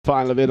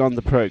Final event on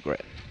the program.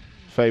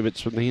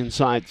 Favourites from the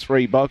inside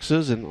 3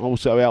 boxes and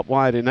also out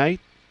wide in 8.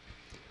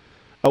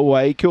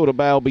 Away,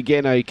 Kilda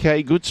began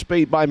okay. Good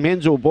speed by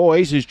Menzel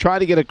Boys, who's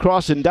trying to get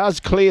across and does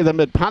clear them,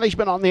 but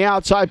Punishment on the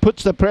outside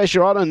puts the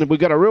pressure on, and we've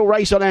got a real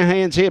race on our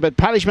hands here, but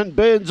Punishment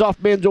burns off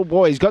Menzel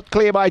Boys. Got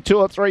clear by 2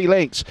 or 3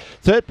 lengths.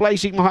 Third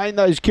placing behind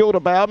those,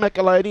 Kilda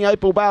McAloney,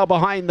 Opal Bale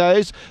behind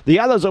those. The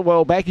others are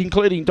well back,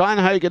 including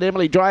Dinah Hogan,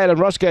 Emily Dryad and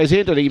Roscoe's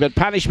Entity, but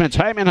Punishment's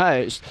home and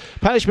host.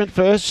 Punishment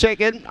first,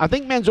 second. I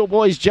think Menzel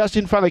Boys just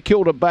in front of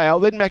Kilda Bale,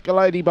 then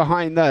McAloney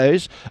behind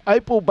those.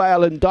 Opal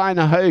Bale and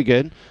Dinah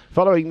Hogan.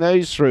 Following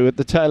those through at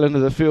the tail end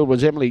of the field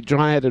was Emily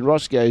Dryad and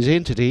Roscoe's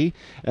Entity,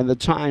 and the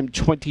time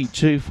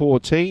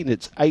 22:14.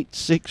 It's 8,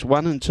 6,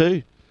 1 and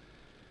 2.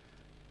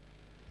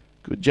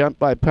 Good jump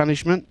by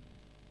Punishment,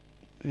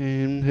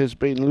 and has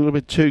been a little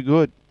bit too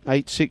good.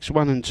 8, 6,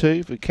 1 and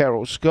 2 for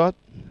Carol Scott.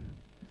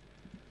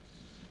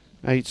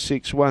 8,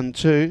 6, 1,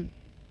 2.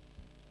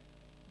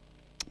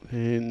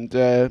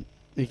 And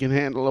he can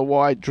handle a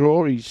wide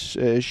draw. He's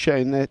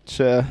shown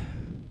that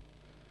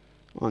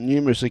on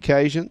numerous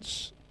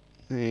occasions.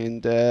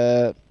 And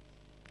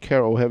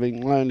Carol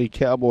having Lonely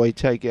Cowboy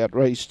take out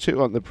race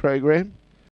 2 on the program.